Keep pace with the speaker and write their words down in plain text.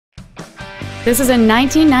This is a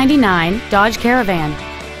 1999 Dodge Caravan.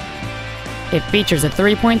 It features a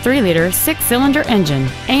 3.3-liter 6-cylinder engine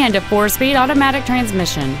and a 4-speed automatic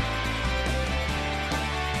transmission.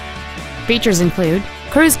 Features include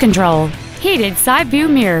cruise control, heated side view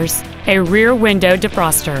mirrors, a rear window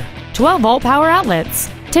defroster, 12-volt power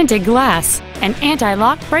outlets, tinted glass, an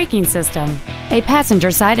anti-lock braking system, a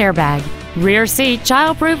passenger side airbag, rear seat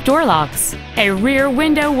child-proof door locks, a rear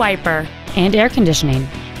window wiper, and air conditioning.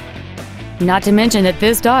 Not to mention that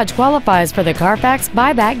this Dodge qualifies for the Carfax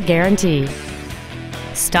buyback guarantee.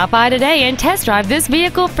 Stop by today and test drive this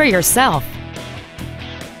vehicle for yourself.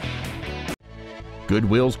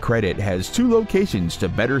 GoodWheelsCredit has 2 locations to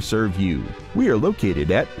better serve you. We are located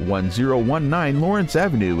at 1019 Lawrence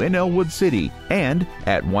Avenue in Ellwood City and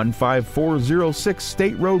at 15406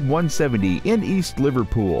 State Road 170 in East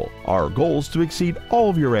Liverpool. Our goal is to exceed all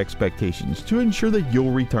of your expectations to ensure that you'll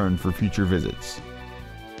return for future visits.